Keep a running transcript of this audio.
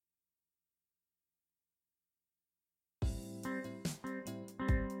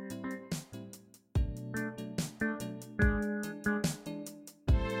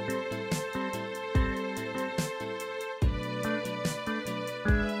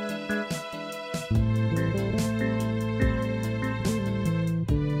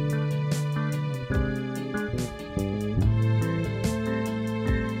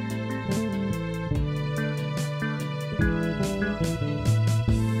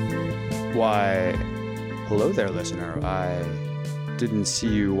Why, hello there, listener. I didn't see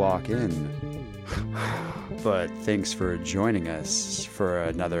you walk in, but thanks for joining us for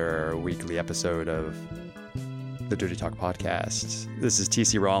another weekly episode of the Dirty Talk Podcast. This is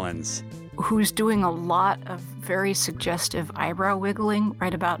TC Rollins. Who's doing a lot of very suggestive eyebrow wiggling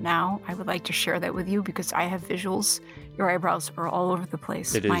right about now. I would like to share that with you because I have visuals. Your eyebrows are all over the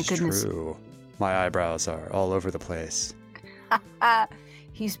place. It My is goodness. true. My eyebrows are all over the place.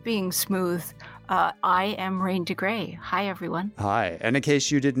 He's being smooth. I am Rain DeGrey. Hi, everyone. Hi. And in case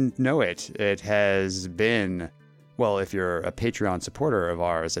you didn't know it, it has been, well, if you're a Patreon supporter of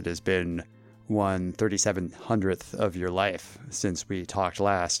ours, it has been 1/3700th of your life since we talked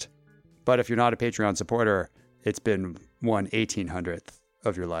last. But if you're not a Patreon supporter, it's been 1/1800th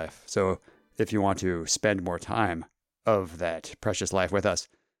of your life. So if you want to spend more time of that precious life with us,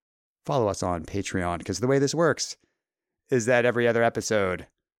 follow us on Patreon, because the way this works is that every other episode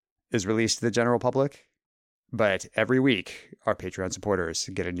is released to the general public, but every week our Patreon supporters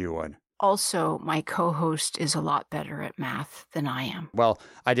get a new one. Also, my co-host is a lot better at math than I am. Well,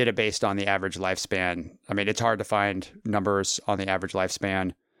 I did it based on the average lifespan. I mean, it's hard to find numbers on the average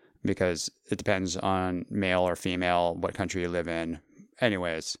lifespan because it depends on male or female, what country you live in.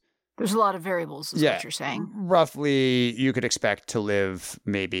 Anyways. There's a lot of variables, is what you're saying. Roughly, you could expect to live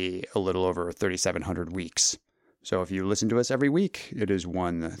maybe a little over 3,700 weeks. So if you listen to us every week, it is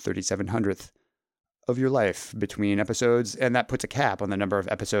 1/3700th of your life between episodes, and that puts a cap on the number of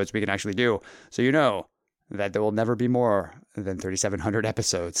episodes we can actually do. So you know that there will never be more than 3,700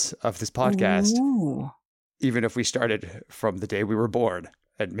 episodes of this podcast. Ooh. Even if we started from the day we were born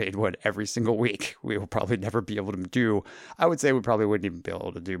and made one every single week, we will probably never be able to do, I would say we probably wouldn't even be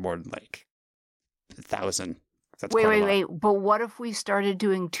able to do more than like 1,000. That's Wait. But what if we started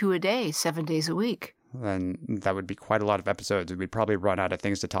doing 2 a day, 7 days a week? Then that would be quite a lot of episodes. We'd probably run out of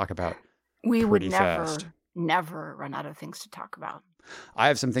things to talk about. We would fast. never run out of things to talk about. I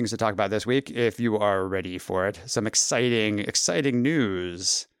have some things to talk about this week, if you are ready for it. Some exciting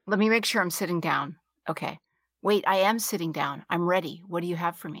news. Let me make sure I'm sitting down. Okay. Wait, I am sitting down. I'm ready. What do you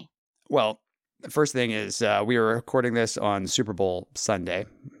have for me? Well, the first thing is we are recording this on Super Bowl Sunday.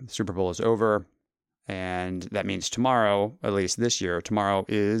 Super Bowl is over, and that means tomorrow, at least this year, tomorrow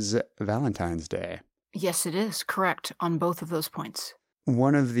is Valentine's Day. Yes, it is. Correct on both of those points.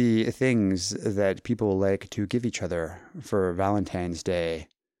 One of the things that people like to give each other for Valentine's Day,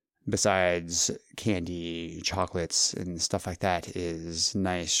 besides candy, chocolates, and stuff like that, is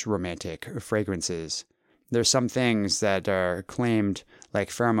nice romantic fragrances. There's some things that are claimed, like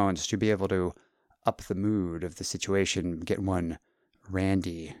pheromones, to be able to up the mood of the situation, get one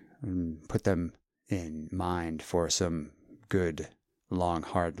randy, and put them in mind for some good, long,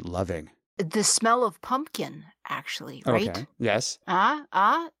 hard loving. The smell of pumpkin, actually, right? Okay. Yes.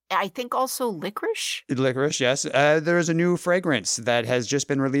 I think also licorice. Licorice, yes. There's a new fragrance that has just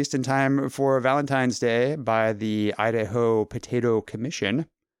been released in time for Valentine's Day by the Idaho Potato Commission.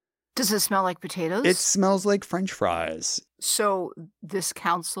 Does it smell like potatoes? It smells like French fries. So this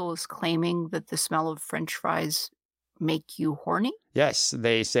council is claiming that the smell of French fries make you horny? Yes,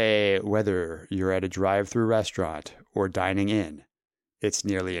 they say whether you're at a drive-through restaurant or dining in, it's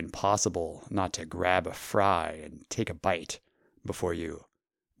nearly impossible not to grab a fry and take a bite before you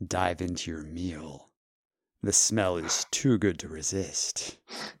dive into your meal. The smell is too good to resist.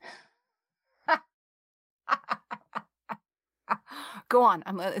 Go on.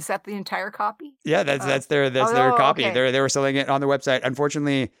 Is that the entire copy? Yeah, that's their copy. Okay. They were selling it on their website.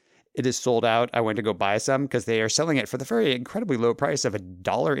 Unfortunately, it is sold out. I went to go buy some because they are selling it for the very incredibly low price of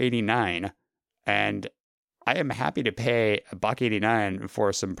 $1.89, and I am happy to pay $1.89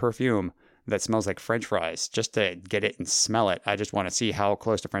 for some perfume that smells like French fries just to get it and smell it. I just want to see how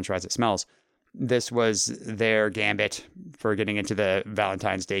close to French fries it smells. This was their gambit for getting into the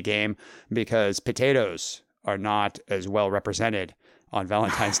Valentine's Day game because potatoes are not as well represented on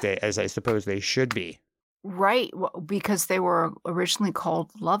Valentine's Day as I suppose they should be. Right, because they were originally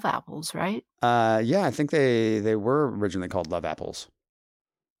called love apples, right? Yeah, I think they were originally called love apples.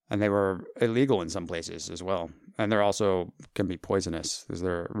 And they were illegal in some places as well. And they're also can be poisonous because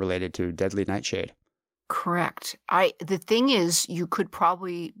they're related to deadly nightshade. Correct. The thing is, you could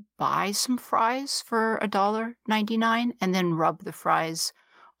probably buy some fries for $1.99 and then rub the fries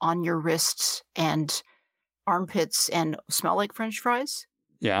on your wrists and armpits and smell like French fries.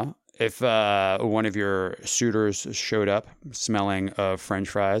 Yeah. If one of your suitors showed up smelling of French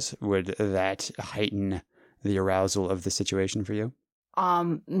fries, would that heighten the arousal of the situation for you?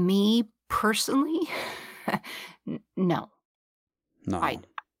 Me personally, no. No.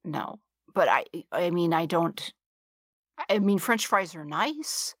 No. But I mean, French fries are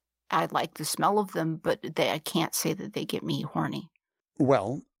nice. I like the smell of them, but I can't say that they get me horny.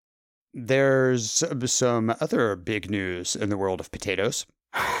 Well, there's some other big news in the world of potatoes.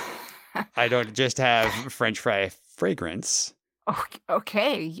 I don't just have French fry fragrance.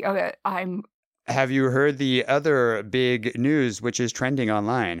 Okay. I'm Have you heard the other big news which is trending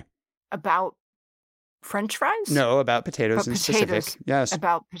online? about French fries? No, about potatoes in potatoes. specific. Yes.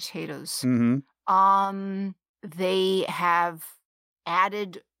 About potatoes. Mm-hmm. They have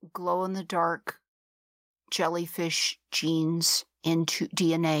added glow-in-the-dark jellyfish genes into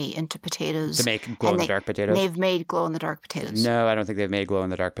DNA into potatoes. To make glow-in-the-dark potatoes? They've made glow-in-the-dark potatoes. No, I don't think they've made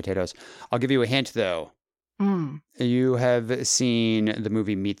glow-in-the-dark potatoes. I'll give you a hint, though. You have seen the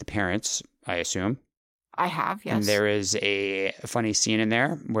movie Meet the Parents, I assume. I have, yes. And there is a funny scene in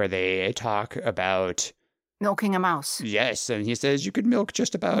there where they talk about milking a mouse. Yes, and he says you could milk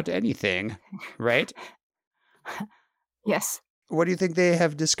just about anything, right? Yes. What do you think they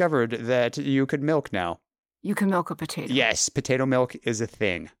have discovered that you could milk now? You can milk a potato. Yes, potato milk is a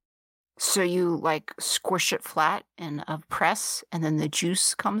thing. So you like squish it flat in a press and then the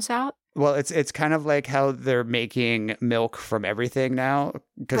juice comes out? Well, it's kind of like how they're making milk from everything now.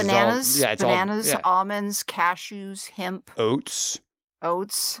 Bananas, almonds, cashews, hemp. Oats.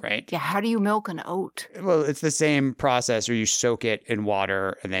 Right? Yeah, how do you milk an oat? Well, it's the same process where you soak it in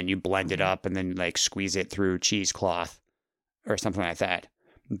water and then you blend it up and then like squeeze it through cheesecloth or something like that.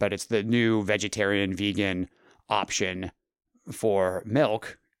 But it's the new vegetarian vegan option for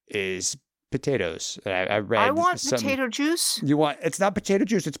milk is potatoes. I read I want potato juice. It's not potato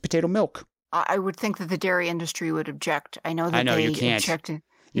juice, it's potato milk. I would think that the dairy industry would object. I know they you can't. object.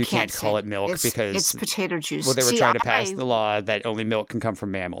 You can't call it milk because it's potato juice. Well, they were trying to pass the law that only milk can come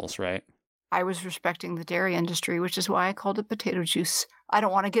from mammals, right? I was respecting the dairy industry, which is why I called it potato juice. I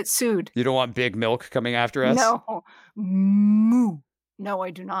don't want to get sued. You don't want Big Milk coming after us? No. Moo. No,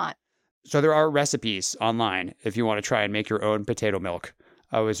 I do not. So there are recipes online if you want to try and make your own potato milk.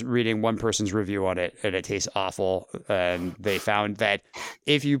 I was reading one person's review on it, and it tastes awful. And they found that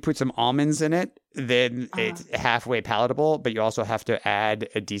if you put some almonds in it, then it's halfway palatable, but you also have to add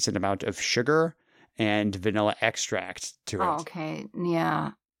a decent amount of sugar and vanilla extract to it. Oh, okay.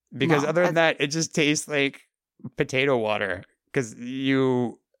 Yeah. Because other than that, it just tastes like potato water. Because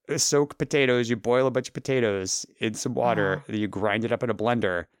you soak potatoes, you boil a bunch of potatoes in some water, you grind it up in a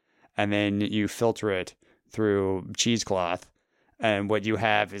blender, and then you filter it through cheesecloth. And what you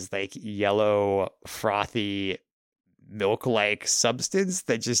have is like yellow, frothy, milk-like substance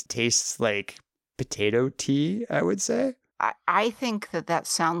that just tastes like potato tea, I would say. I think that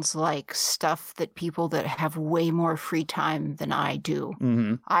sounds like stuff that people that have way more free time than I do.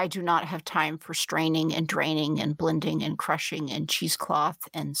 Mm-hmm. I do not have time for straining and draining and blending and crushing and cheesecloth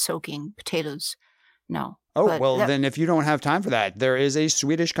and soaking potatoes. No. Oh, well, then if you don't have time for that, there is a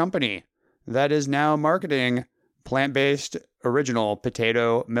Swedish company that is now marketing plant-based original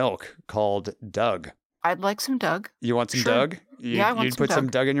potato milk called Doug. I'd like some Doug. You want some Doug? I want you'd put some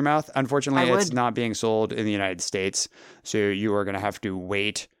Doug in your mouth? Unfortunately, it's not being sold in the United States, so you are going to have to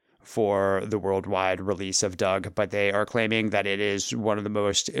wait for the worldwide release of Doug, but they are claiming that it is one of the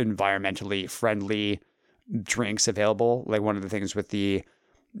most environmentally friendly drinks available. Like one of the things with the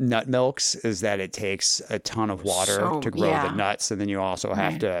nut milks is that it takes a ton of water to grow the nuts, and then you also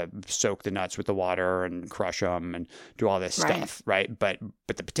have to soak the nuts with the water and crush them and do all this stuff, right? But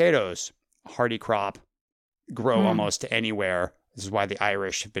the potatoes, hardy crop, grow almost anywhere. This is why the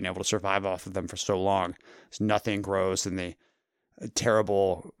Irish have been able to survive off of them for so long. Nothing grows in the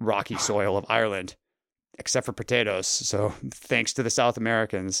terrible rocky soil of Ireland except for potatoes. So thanks to the South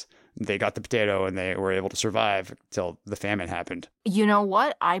Americans, they got the potato and they were able to survive until the famine happened. You know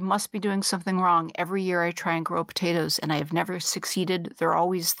what? I must be doing something wrong. Every year I try and grow potatoes and I have never succeeded. They're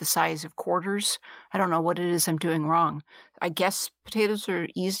always the size of quarters. I don't know what it is I'm doing wrong. I guess potatoes are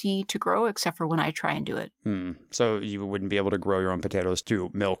easy to grow except for when I try and do it. So you wouldn't be able to grow your own potatoes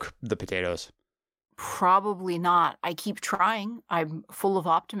to milk the potatoes? Probably not. I keep trying. I'm full of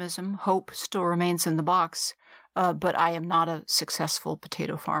optimism. Hope still remains in the box. But I am not a successful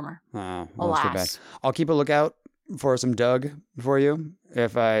potato farmer. Oh, well, that's too bad. I'll keep a lookout for some Doug for you.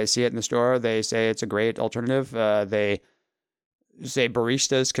 If I see it in the store, they say it's a great alternative. They say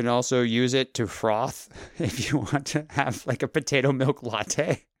baristas can also use it to froth if you want to have like a potato milk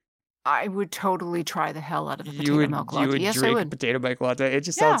latte. I would totally try the hell out of the potato milk latte. You would yes, drink I would. Potato milk latte. It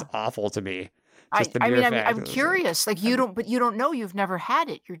just sounds awful to me. I'm curious. Like you don't know. You've never had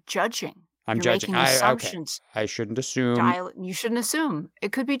it. You're judging. You're judging. Making assumptions. Okay. I shouldn't assume. You shouldn't assume.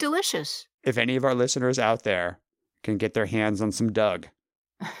 It could be delicious. If any of our listeners out there can get their hands on some Doug,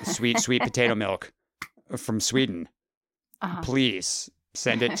 sweet potato milk from Sweden, please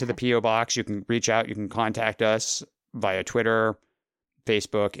send it to the P.O. box. You can reach out. You can contact us via Twitter,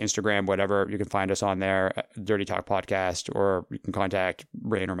 Facebook, Instagram, whatever. You can find us on there, Dirty Talk Podcast, or you can contact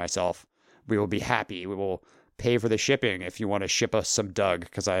Rain or myself. We will be happy. We will pay for the shipping if you want to ship us some Doug,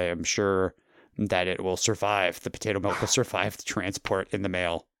 because I am sure that it will survive. The potato milk will survive the transport in the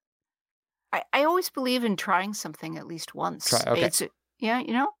mail. I always believe in trying something at least once. Okay. Yeah,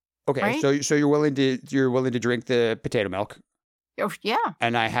 you know? Okay, right? so you're willing to drink the potato milk, Oh, yeah.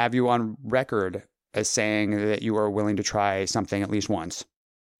 and I have you on record as saying that you are willing to try something at least once.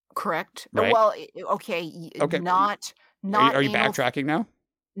 Correct. Right? Well, okay. Okay. Not Are you anal, backtracking now?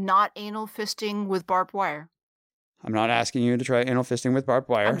 not anal fisting with barbed wire. I'm not asking you to try anal fisting with barbed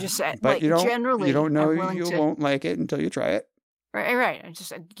wire. I'm just saying, but like, you don't know I'm willing you to. won't like it until you try it. Right. I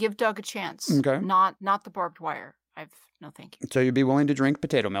just give Doug a chance. Okay. Not the barbed wire. No, thank you. So you'd be willing to drink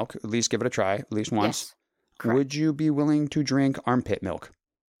potato milk, at least give it a try, at least once. Yes. Correct. Would you be willing to drink armpit milk?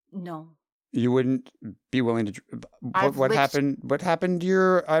 No. You wouldn't be willing to. What happened? What happened to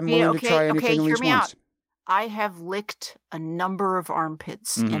your? I'm willing to try anything at least once. I have licked a number of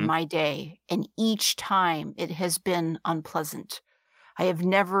armpits in my day, and each time it has been unpleasant. I have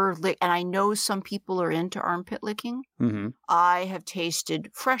never licked, and I know some people are into armpit licking. Mm-hmm. I have tasted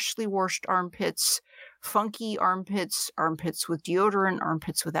freshly washed armpits, funky armpits, armpits with deodorant,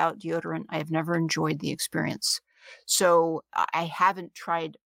 armpits without deodorant. I have never enjoyed the experience. So I haven't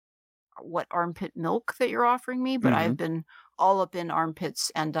tried what armpit milk that you're offering me, but I've been all up in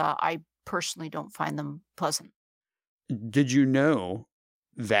armpits, and I personally don't find them pleasant. Did you know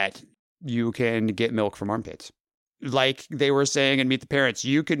that you can get milk from armpits? Like they were saying in Meet the Parents,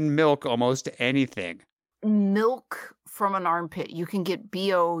 you can milk almost anything. Milk from an armpit. You can get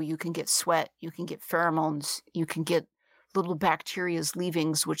BO, you can get sweat, you can get pheromones, you can get little bacteria's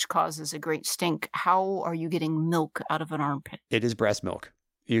leavings, which causes a great stink. How are you getting milk out of an armpit? It is breast milk.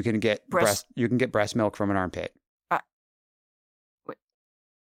 You can get breast milk from an armpit.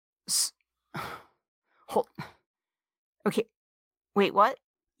 Hold. Okay. Wait, what?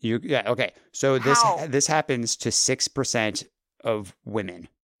 Okay. So this happens to 6% of women.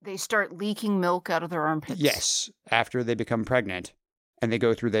 They start leaking milk out of their armpits. Yes, after they become pregnant, and they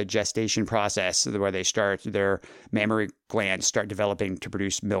go through the gestation process where their mammary glands start developing to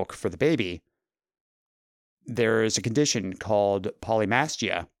produce milk for the baby. There is a condition called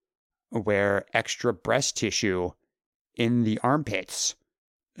polymastia, where extra breast tissue in the armpits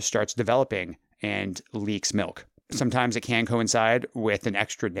starts developing and leaks milk. Sometimes it can coincide with an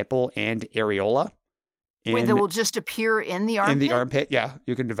extra nipple and areola. Wait, that will just appear in the armpit? In the armpit, yeah.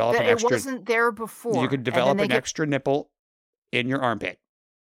 You can develop an extra... It wasn't there before. You could develop an extra nipple in your armpit.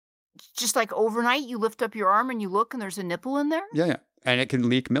 Just like overnight, you lift up your arm and you look and there's a nipple in there? Yeah. And it can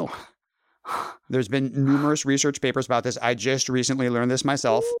leak milk. There's been numerous research papers about this. I just recently learned this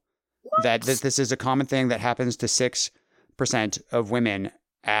myself. What? That this is a common thing that happens to 6% of women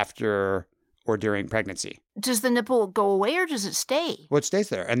after or during pregnancy. Does the nipple go away or does it stay? Well, it stays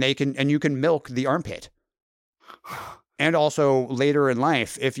there, and you can milk the armpit. And also later in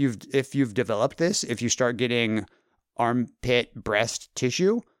life, if you've developed this, if you start getting armpit breast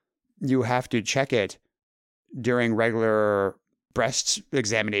tissue, you have to check it during regular breast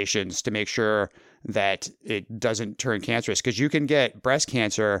examinations to make sure that it doesn't turn cancerous, because you can get breast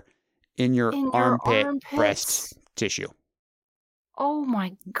cancer in your armpit breast tissue. Oh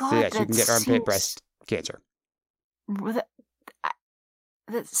my God. So yes, you can get armpit breast cancer.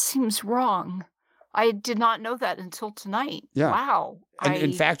 That seems wrong. I did not know that until tonight. Yeah. Wow. And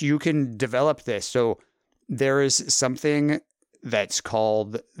in fact, you can develop this. So there is something that's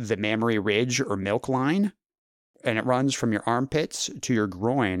called the mammary ridge or milk line, and it runs from your armpits to your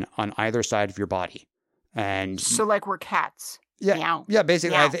groin on either side of your body. And so like we're cats. Yeah. Meow. Yeah.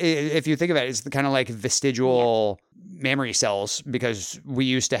 Basically, Meow. If you think about it, it's kind of like vestigial mammary cells, because we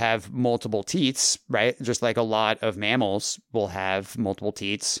used to have multiple teats, right? Just like a lot of mammals will have multiple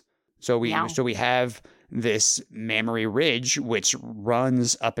teats. So we have this mammary ridge, which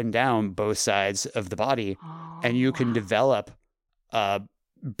runs up and down both sides of the body, and you can develop an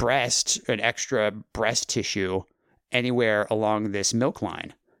extra breast tissue anywhere along this milk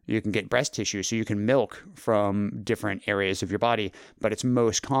line. You can get breast tissue, so you can milk from different areas of your body, but it's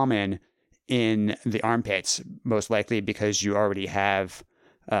most common in the armpits, most likely because you already have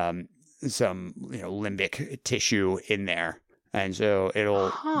some limbic tissue in there. And so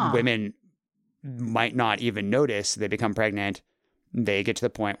women might not even notice they become pregnant. they get to the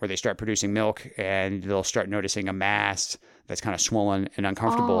point where they start producing milk and they'll start noticing a mass that's kind of swollen and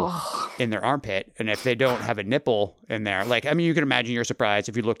uncomfortable Oh. in their armpit. And if they don't have a nipple in there, like, I mean, you can imagine you're surprised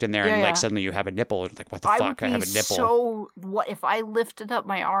if you looked in there and like suddenly you have a nipple. It's like, what the I would fuck? I be have a nipple. so, what if I lifted up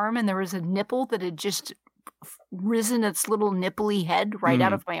my arm and there was a nipple that had just risen its little nipply head right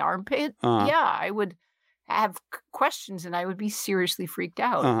out of my armpit? Yeah, I would have questions and I would be seriously freaked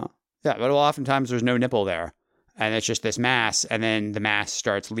out. Yeah, but oftentimes there's no nipple there. And it's just this mass, and then the mass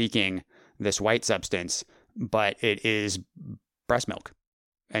starts leaking this white substance, but it is breast milk.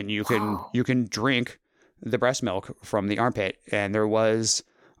 And you can drink the breast milk from the armpit. And there was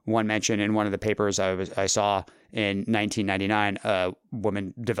one mention in one of the papers I saw in 1999, a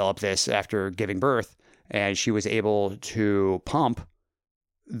woman developed this after giving birth, and she was able to pump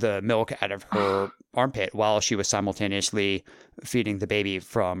the milk out of her armpit while she was simultaneously feeding the baby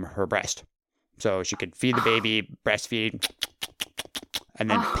from her breast. So she could feed the baby, breastfeed,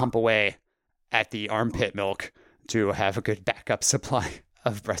 and then pump away at the armpit milk to have a good backup supply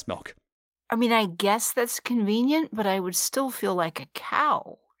of breast milk. I mean, I guess that's convenient, but I would still feel like a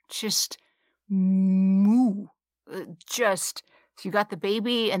cow. Just moo. So you got the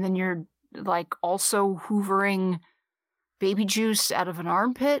baby, and then you're like also hoovering baby juice out of an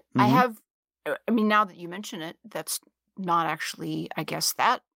armpit. I mean, now that you mention it, that's not actually, I guess,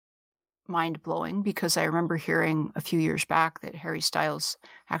 that mind-blowing, because I remember hearing a few years back that Harry Styles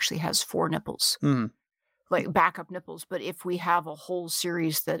actually has 4 nipples, like backup nipples. But if we have a whole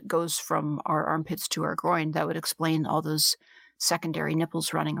series that goes from our armpits to our groin, that would explain all those secondary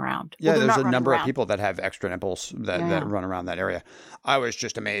nipples running around. Yeah, there's a number of people that have extra nipples that run around that area. I was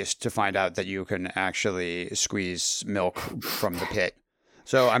just amazed to find out that you can actually squeeze milk from the pit.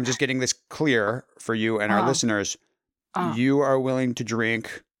 So I'm just getting this clear for you and our listeners. You are willing to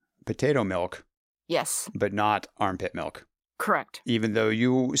drink potato milk. Yes. But not armpit milk. Correct. Even though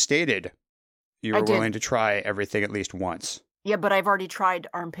you stated you were willing to try everything at least once. Yeah, but I've already tried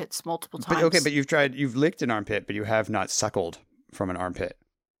armpits multiple times. But you've licked an armpit, but you have not suckled from an armpit.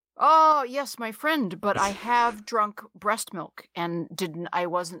 Oh, yes, my friend, but I have drunk breast milk and I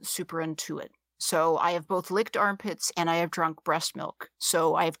wasn't super into it. So I have both licked armpits and I have drunk breast milk.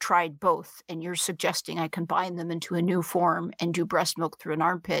 So I have tried both, and you're suggesting I combine them into a new form and do breast milk through an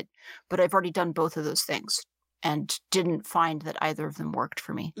armpit, but I've already done both of those things and didn't find that either of them worked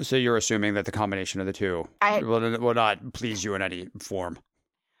for me. So you're assuming that the combination of the two will not please you in any form.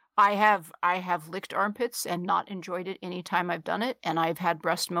 I have licked armpits and not enjoyed it any time I've done it, and I've had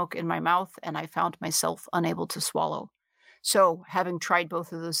breast milk in my mouth and I found myself unable to swallow. So having tried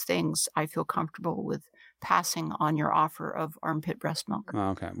both of those things, I feel comfortable with passing on your offer of armpit breast milk.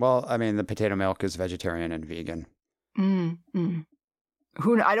 Okay. Well, I mean, the potato milk is vegetarian and vegan. I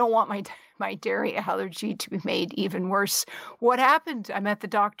don't want my dairy allergy to be made even worse. What happened? I'm at the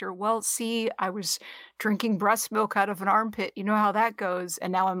doctor. Well, see, I was drinking breast milk out of an armpit. You know how that goes.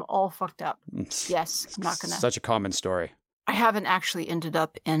 And now I'm all fucked up. Yes, I'm not going to. Such a common story. I haven't actually ended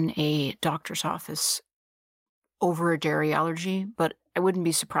up in a doctor's office over a dairy allergy, but I wouldn't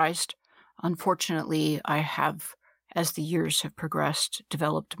be surprised. Unfortunately, I have, as the years have progressed,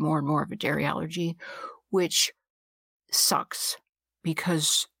 developed more and more of a dairy allergy, which sucks,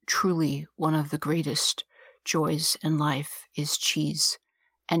 because truly one of the greatest joys in life is cheese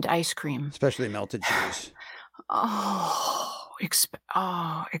and ice cream. Especially melted cheese.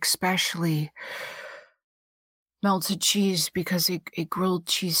 Especially melted cheese, because a grilled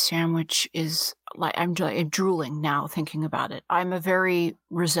cheese sandwich is like, I'm drooling now thinking about it. I'm a very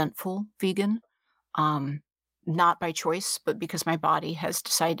resentful vegan, not by choice, but because my body has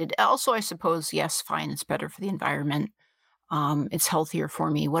decided. Also, I suppose, yes, fine, it's better for the environment. It's healthier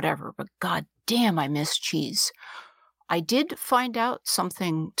for me, whatever. But god damn, I miss cheese. I did find out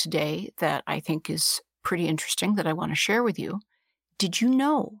something today that I think is pretty interesting that I want to share with you. Did you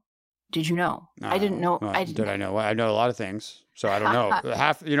know? I didn't know. Did I know? I know a lot of things, so I don't know.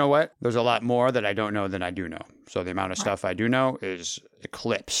 You know what? There's a lot more that I don't know than I do know. So the amount of stuff I do know is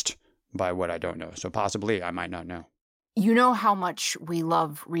eclipsed by what I don't know. So possibly I might not know. You know how much we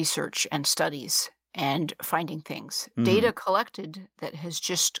love research and studies and finding things. Data collected that has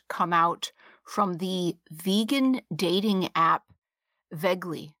just come out from the vegan dating app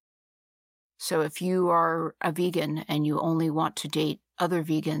Vegly. So if you are a vegan and you only want to date other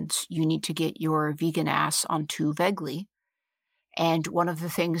vegans, you need to get your vegan ass onto Vegly. And one of the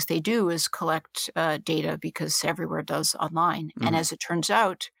things they do is collect data, because everywhere does online. And as it turns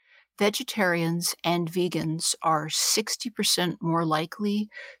out, vegetarians and vegans are 60% more likely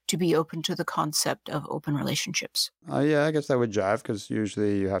to be open to the concept of open relationships. Yeah, I guess that would jive, because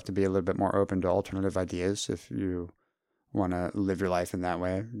usually you have to be a little bit more open to alternative ideas if you want to live your life in that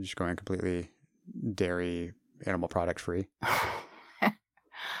way, just going completely dairy, animal product free?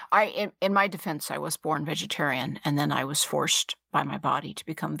 In my defense, I was born vegetarian and then I was forced by my body to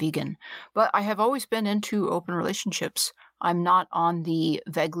become vegan. But I have always been into open relationships. I'm not on the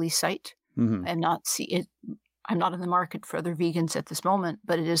Vegly site. Mm-hmm. I'm not in the market for other vegans at this moment,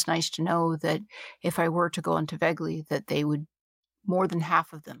 but it is nice to know that if I were to go into Vegly, that they would, more than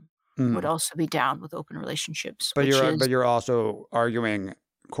half of them, would also be down with open relationships. But you're also arguing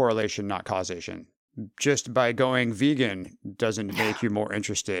correlation, not causation. Just by going vegan doesn't make you more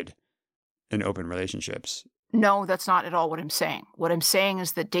interested in open relationships. No, that's not at all what I'm saying. What I'm saying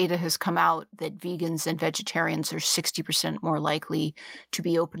is that data has come out that vegans and vegetarians are 60% more likely to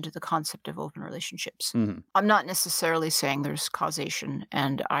be open to the concept of open relationships. Mm-hmm. I'm not necessarily saying there's causation,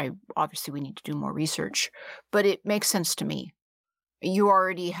 and obviously we need to do more research, but it makes sense to me. You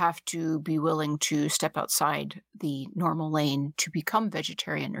already have to be willing to step outside the normal lane to become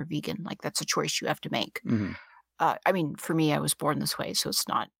vegetarian or vegan. Like, that's a choice you have to make. Mm-hmm. I mean, for me, I was born this way, so it's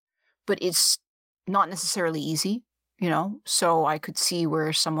not. But it's not necessarily easy, So I could see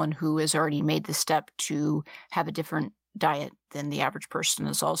where someone who has already made the step to have a different diet than the average person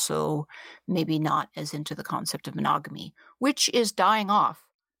is also maybe not as into the concept of monogamy, which is dying off,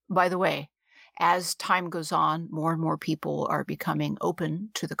 by the way. As time goes on, more and more people are becoming open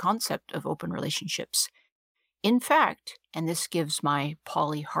to the concept of open relationships. In fact, and this gives my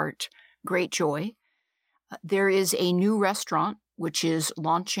poly heart great joy, there is a new restaurant which is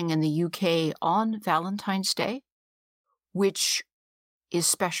launching in the UK on Valentine's Day, which is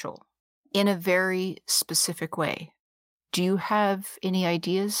special in a very specific way. Do you have any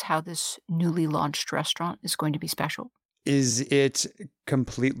ideas how this newly launched restaurant is going to be special? Is it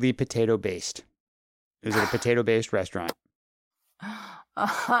completely potato-based? Is it a potato-based restaurant?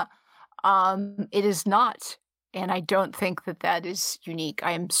 It is not. And I don't think that is unique.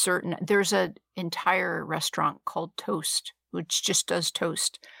 I am certain there's an entire restaurant called Toast, which just does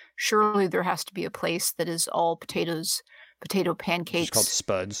toast. Surely there has to be a place that is all potatoes, potato pancakes. It's called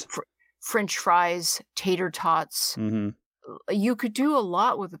Spuds. French fries, tater tots. Mm-hmm. You could do a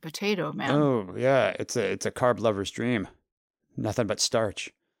lot with a potato, man. Oh, yeah. It's a carb lover's dream. Nothing but starch.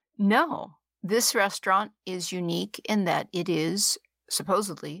 No. This restaurant is unique in that it is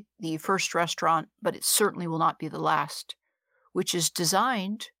supposedly the first restaurant, but it certainly will not be the last, which is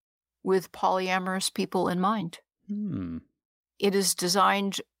designed with polyamorous people in mind. It is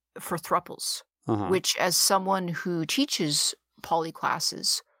designed for thruples, which, as someone who teaches poly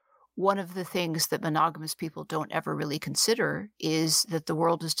classes, one of the things that monogamous people don't ever really consider is that the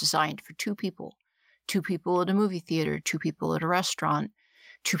world is designed for two people at a movie theater, two people at a restaurant,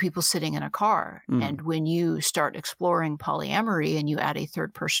 two people sitting in a car. And when you start exploring polyamory and you add a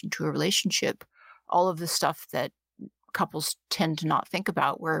third person to a relationship, all of the stuff that couples tend to not think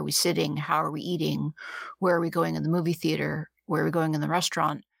about, where are we sitting, how are we eating, where are we going in the movie theater, where are we going in the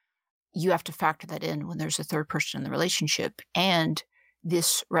restaurant, you have to factor that in when there's a third person in the relationship. And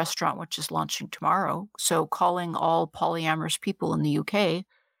this restaurant, which is launching tomorrow, so calling all polyamorous people in the UK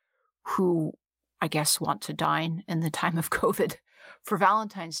who, I guess, want to dine in the time of COVID, for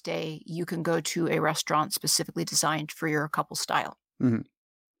Valentine's Day, you can go to a restaurant specifically designed for your couple style.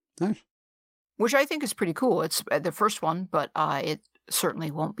 Nice. Which I think is pretty cool. It's the first one, but it certainly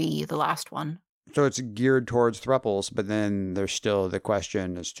won't be the last one. So it's geared towards thruples, but then there's still the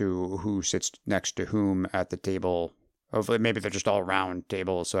question as to who sits next to whom at the table. Hopefully, maybe they're just all round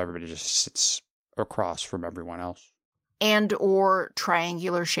tables, so everybody just sits across from everyone else. And or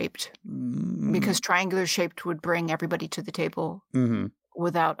triangular shaped, because triangular shaped would bring everybody to the table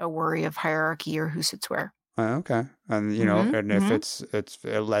without a worry of hierarchy or who sits where. Okay. And, and if it's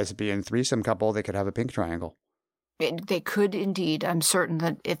a lesbian threesome couple, they could have a pink triangle. They could indeed. I'm certain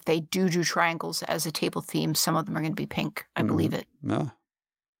that if they do triangles as a table theme, some of them are going to be pink. I believe it. Yeah.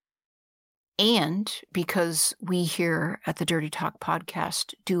 And because we here at the Dirty Talk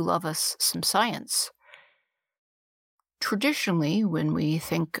podcast do love us some science, traditionally, when we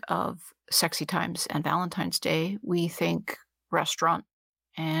think of sexy times and Valentine's Day, we think restaurant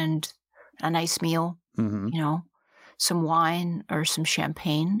and a nice meal, some wine or some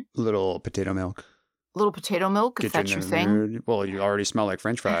champagne. Little potato milk. If that's your thing. Mood. Well, you already smell like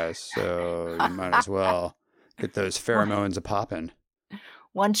French fries, so you might as well get those pheromones a-popping.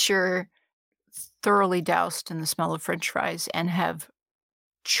 Once you're thoroughly doused in the smell of French fries and have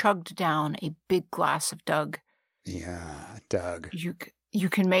chugged down a big glass of Doug. Yeah, Doug. You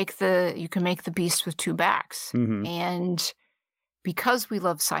can make the beast with two backs. And because we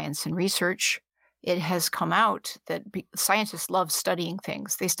love science and research, it has come out that scientists love studying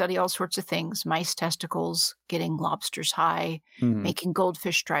things. They study all sorts of things: mice testicles, getting lobsters high, Mhm. making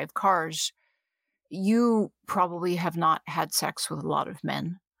goldfish drive cars. You probably have not had sex with a lot of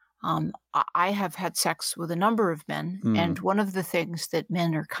men. I have had sex with a number of men, and Mhm. one of the things that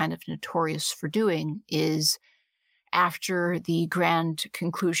men are kind of notorious for doing is after the grand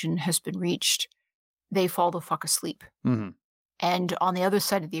conclusion has been reached, they fall the fuck asleep. Mhm. And on the other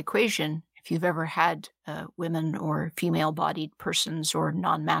side of the equation, if you've ever had women or female bodied persons or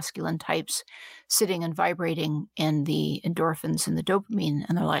non masculine types sitting and vibrating in the endorphins and the dopamine,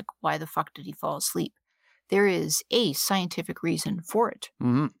 and they're like, why the fuck did he fall asleep? There is a scientific reason for it.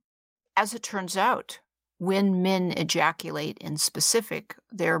 Mhm. As it turns out, when men ejaculate in specific,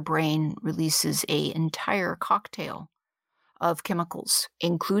 their brain releases an entire cocktail of chemicals,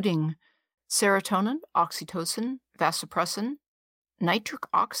 including serotonin, oxytocin, vasopressin, nitric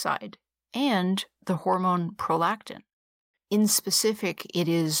oxide, and the hormone prolactin. In specific, it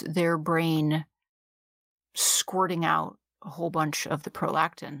is their brain squirting out a whole bunch of the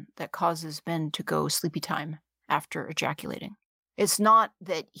prolactin that causes men to go sleepy time after ejaculating. It's not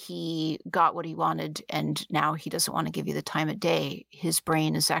that he got what he wanted and now he doesn't want to give you the time of day. His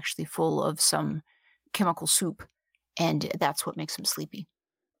brain is actually full of some chemical soup, and that's what makes him sleepy.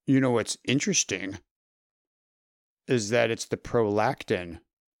 You know what's interesting is that it's the prolactin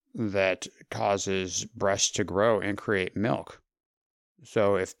that causes breasts to grow and create milk.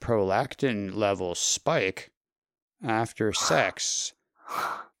 So if prolactin levels spike after sex,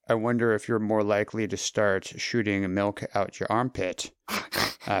 I wonder if you're more likely to start shooting milk out your armpit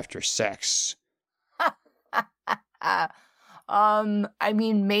after sex. I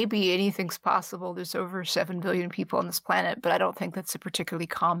mean, maybe anything's possible. There's over 7 billion people on this planet, but I don't think that's a particularly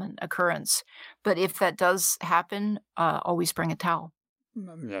common occurrence. But if that does happen, always bring a towel.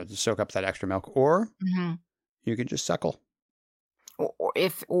 To soak up that extra milk. Or Mm-hmm. you can just suckle.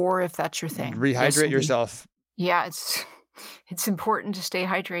 Or if that's your thing. Rehydrate yourself. Yeah, it's important to stay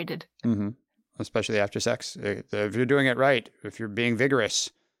hydrated. Mm-hmm. Especially after sex. If you're doing it right, if you're being vigorous,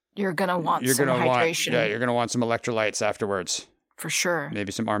 you're gonna want some hydration. You're gonna want some electrolytes afterwards. For sure.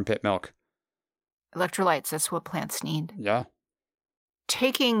 Maybe some armpit milk. Electrolytes, that's what plants need. Yeah.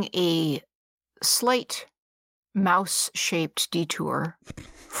 Taking a slight mouse-shaped detour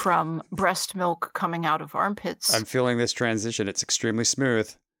from breast milk coming out of armpits. I'm feeling this transition. It's extremely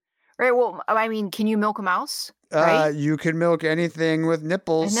smooth. Right, well, I mean, can you milk a mouse? Right? You can milk anything with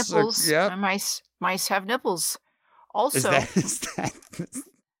nipples. Nipples. Yeah. Mice have nipples. Also,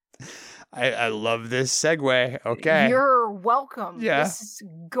 I love this segue. Okay. You're welcome. Yeah. This is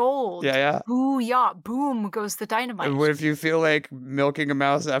gold. Yeah. Booyah. Boom goes the dynamite. What if you feel like milking a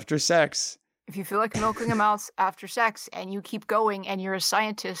mouse after sex? If you feel like milking a mouse after sex and you keep going and you're a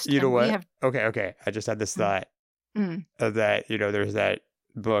scientist. You know what? Okay. I just had this thought that, there's that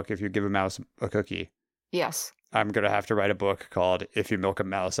book, If You Give a Mouse a Cookie. Yes. I'm going to have to write a book called If You Milk a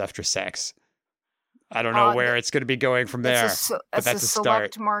Mouse After Sex. I don't know where it's going to be going from there, but that's a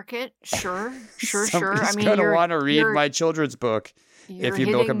select start. Market. Sure. Somebody's going to want to read my children's book, If You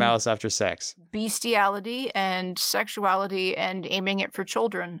Milk a Mouse After Sex. Bestiality and sexuality and aiming it for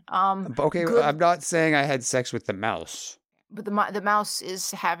children. Okay, I'm not saying I had sex with the mouse. But the mouse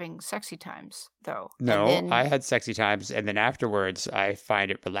is having sexy times, though. No, I had sexy times, and then afterwards, I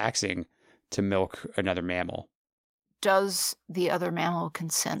find it relaxing to milk another mammal. Does the other mammal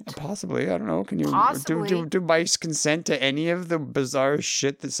consent? Possibly. I don't know. Can you possibly do mice consent to any of the bizarre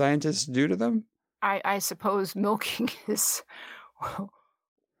shit that scientists do to them? I suppose milking is.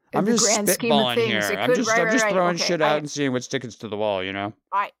 I'm just spitballing here. I'm just throwing shit out and seeing what sticks to the wall,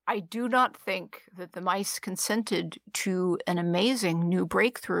 I do not think that the mice consented to an amazing new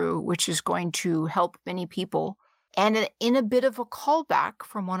breakthrough, which is going to help many people. And in a bit of a callback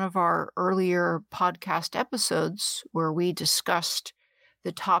from one of our earlier podcast episodes where we discussed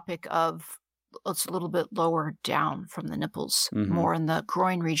the topic of, it's a little bit lower down from the nipples, more in the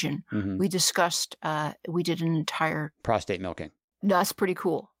groin region. We discussed, we did an entire... prostate milking. No, that's pretty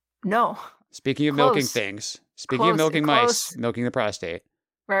cool. No. Speaking of milking things, of milking mice, milking the prostate.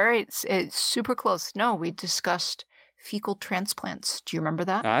 Right. It's super close. No, we discussed fecal transplants. Do you remember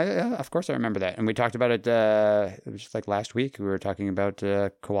that? Yeah, of course I remember that. And we talked about it, it was just like last week. We were talking about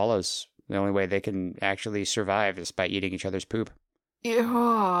koalas. The only way they can actually survive is by eating each other's poop.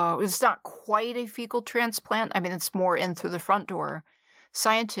 It's not quite a fecal transplant. I mean, it's more in through the front door.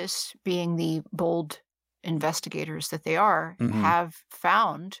 Scientists, being the bold investigators that they are, have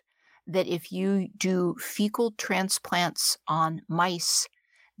found that if you do fecal transplants on mice,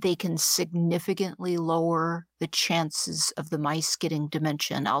 they can significantly lower the chances of the mice getting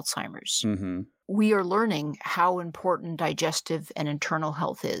dementia and Alzheimer's. Mm-hmm. We are learning how important digestive and internal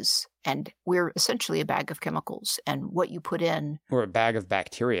health is. And we're essentially a bag of chemicals. And what you put in, Or a bag of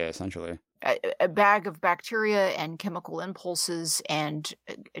bacteria, essentially. a bag of bacteria and chemical impulses and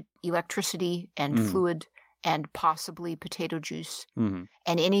electricity and fluid and possibly potato juice. Mm-hmm.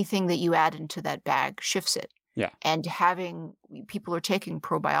 And anything that you add into that bag shifts it. Yeah. And people are taking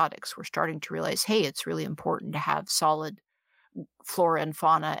probiotics. We're starting to realize, hey, it's really important to have solid flora and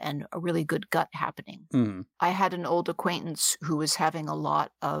fauna and a really good gut happening. Mm-hmm. I had an old acquaintance who was having a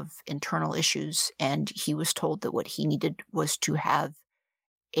lot of internal issues, and he was told that what he needed was to have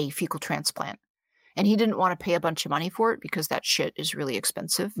a fecal transplant. And he didn't want to pay a bunch of money for it because that shit is really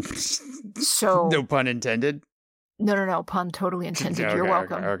expensive. So No pun intended. No, pun totally intended. Okay, You're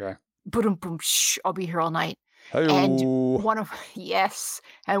welcome. Okay. Boom, boom, shh, I'll be here all night. Hello. And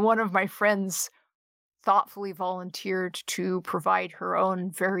one of my friends thoughtfully volunteered to provide her own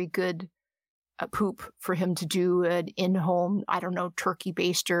very good poop for him to do an in-home, I don't know, turkey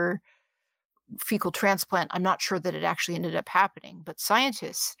baster fecal transplant. I'm not sure that it actually ended up happening, but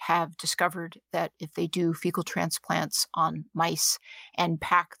scientists have discovered that if they do fecal transplants on mice and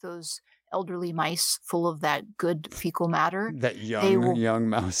pack those elderly mice full of that good fecal matter, that young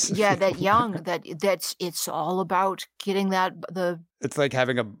mouse. Yeah, it's all about getting It's like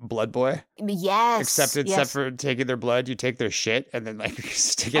having a blood boy. Yes. Except for taking their blood, you take their shit and then like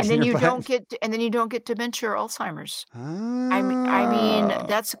stick it and in then your you butt. don't get dementia or Alzheimer's. I mean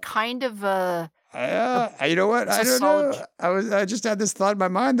that's kind of a you know what? I don't know. I just had this thought in my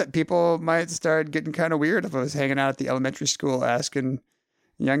mind that people might start getting kind of weird if I was hanging out at the elementary school asking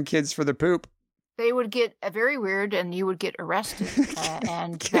young kids for their poop. They would get very weird, and you would get arrested.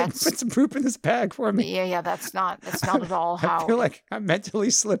 And put some poop in this bag for me. Yeah. That's not at all how. I feel like I'm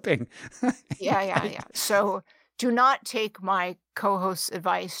mentally slipping. Yeah. So do not take my co-host's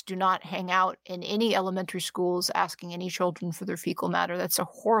advice. Do not hang out in any elementary schools asking any children for their fecal matter. That's a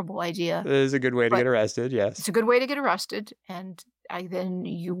horrible idea. It is a good way to get arrested. Yes, it's a good way to get arrested, and then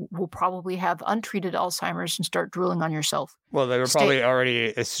you will probably have untreated Alzheimer's and start drooling on yourself. Well, they would probably already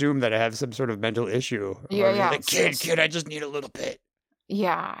assume that I have some sort of mental issue. Yeah. Like, kid, I just need a little bit.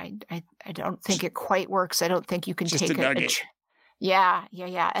 Yeah, I don't think it quite works. I don't think you can just take a nugget. Yeah.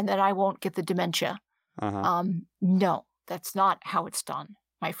 And then I won't get the dementia. Uh-huh. No, that's not how it's done,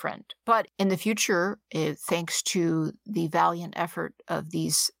 my friend. But in the future, thanks to the valiant effort of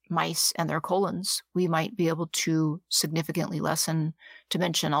these mice and their colons, we might be able to significantly lessen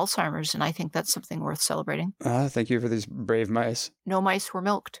dementia and Alzheimer's, and I think that's something worth celebrating. Thank you for these brave mice. No mice were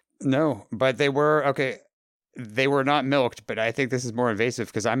milked. No, but they were, okay, they were not milked, but I think this is more invasive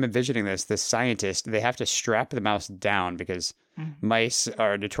because I'm envisioning this scientist, they have to strap the mouse down because mice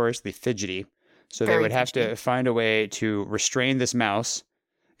are notoriously fidgety. So they would have to find a way to restrain this mouse,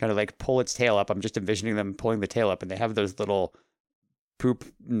 kind of like pull its tail up. I'm just envisioning them pulling the tail up, and they have those little poop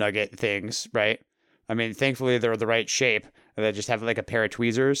nugget things, right? I mean, thankfully they're the right shape. And they just have like a pair of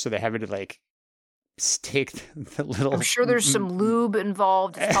tweezers, so they're having to like stick the little. I'm sure there's some lube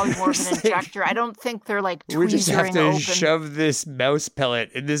involved. It's probably more of an injector. I don't think they're like tweezering. We just have to open. shove this mouse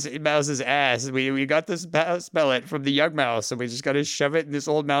pellet in this mouse's ass. We got this mouse pellet from the young mouse, and we just got to shove it in this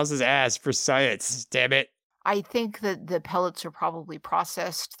old mouse's ass for science. Damn it. I think that the pellets are probably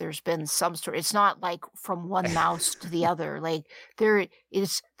processed. There's been some sort. It's not like from one mouse to the other. Like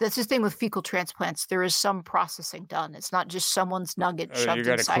that's the thing with fecal transplants. There is some processing done. It's not just someone's nugget shoved inside you. You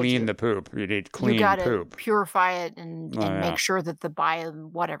got to clean the poop. You need clean poop. You got to purify it and make sure that the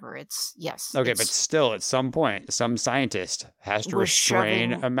whatever. Yes. Okay, but still, at some point, some scientist has to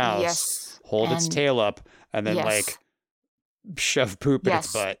restrain a mouse, hold its tail up, and then like shove poop in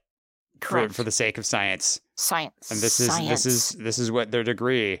its butt. Correct. For the sake of science. And this is what their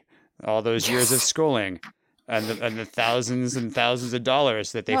degree, all those years of schooling, and the thousands and thousands of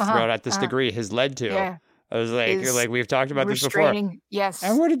dollars that they've thrown at this degree has led to. Yeah. I was like we've talked about this before. Yes.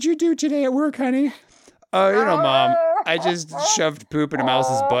 And what did you do today at work, honey? Mom, I just shoved poop in a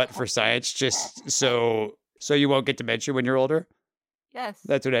mouse's butt for science, just so you won't get dementia when you're older. Yes.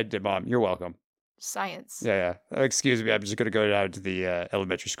 That's what I did, Mom. You're welcome. Science. Yeah. Excuse me. I'm just going to go down to the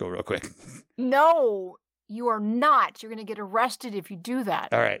elementary school real quick. No, you are not. You're going to get arrested if you do that.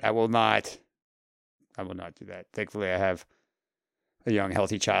 All right. I will not do that. Thankfully, I have a young,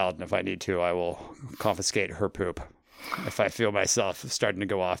 healthy child. And if I need to, I will confiscate her poop if I feel myself starting to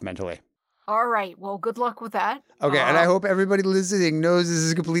go off mentally. All right. Well, good luck with that. Okay, and I hope everybody listening knows this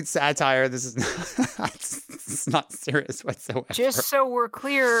is complete satire. This is it's not serious whatsoever. Just so we're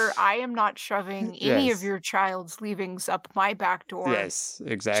clear, I am not shoving any of Yes. your child's leavings up my back door. Yes,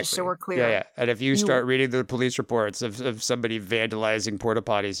 exactly. Just so we're clear. Yeah, yeah. And if you start reading the police reports of somebody vandalizing porta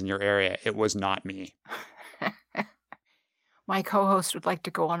potties in your area, it was not me. My co-host would like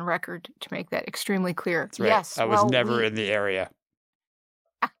to go on record to make that extremely clear. That's right. Yes, I was never in the area.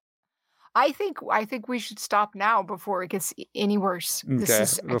 I think we should stop now before it gets any worse. Okay,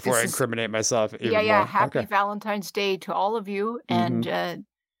 before I incriminate myself even more. Yeah. Happy Okay. Valentine's Day to all of you, and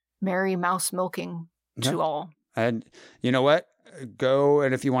merry mouse milking to all. And you know what? Go,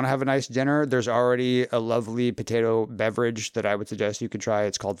 and if you want to have a nice dinner, there's already a lovely potato beverage that I would suggest you could try.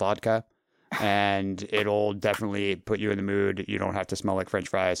 It's called vodka, and it'll definitely put you in the mood. You don't have to smell like French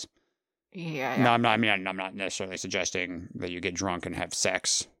fries. Yeah. No, I'm not necessarily suggesting that you get drunk and have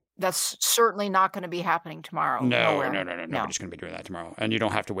sex. That's certainly not going to be happening tomorrow. No. Nobody's going to be doing that tomorrow. And you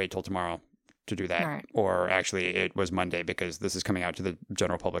don't have to wait till tomorrow to do that. Right. Or actually, it was Monday because this is coming out to the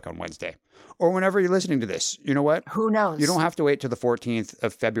general public on Wednesday. Or whenever you're listening to this. You know what? Who knows? You don't have to wait till the 14th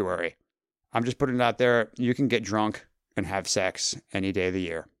of February. I'm just putting it out there. You can get drunk and have sex any day of the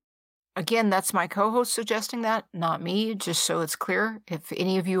year. Again, that's my co-host suggesting that, not me, just so it's clear. If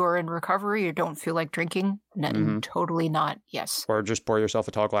any of you are in recovery or don't feel like drinking, then totally not. Yes. Or just pour yourself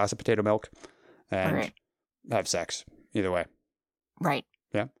a tall glass of potato milk and have sex. Either way. Right.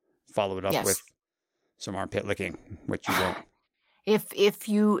 Yeah. Follow it up with some armpit licking, which you won't.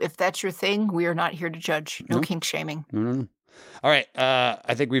 If that's your thing, we are not here to judge. No kink shaming. No. All right.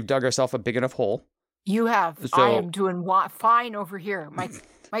 I think we've dug ourselves a big enough hole. You have. So, I am doing fine over here.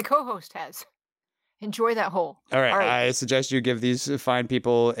 My co-host has. Enjoy that hole. All right. I suggest you give these fine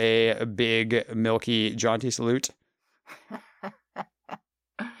people a big, milky, jaunty salute.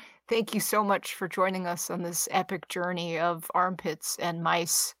 Thank you so much for joining us on this epic journey of armpits and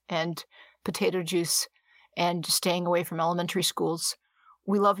mice and potato juice and staying away from elementary schools.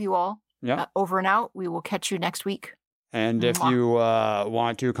 We love you all. Yeah. Over and out. We will catch you next week. And if you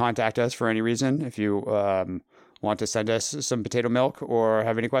want to contact us for any reason, if you want to send us some potato milk or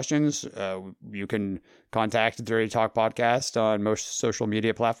have any questions, you can contact Dirty Talk Podcast on most social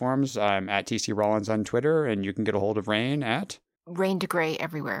media platforms. I'm at TC Rollins on Twitter, and you can get a hold of Rain at Rain to Gray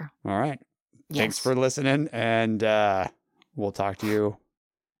everywhere. All right. Yes. Thanks for listening, and we'll talk to you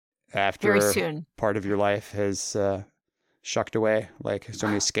after very soon. Part of your life has shucked away like so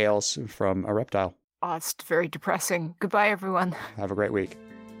many scales from a reptile. Oh, it's very depressing. Goodbye, everyone. Have a great week.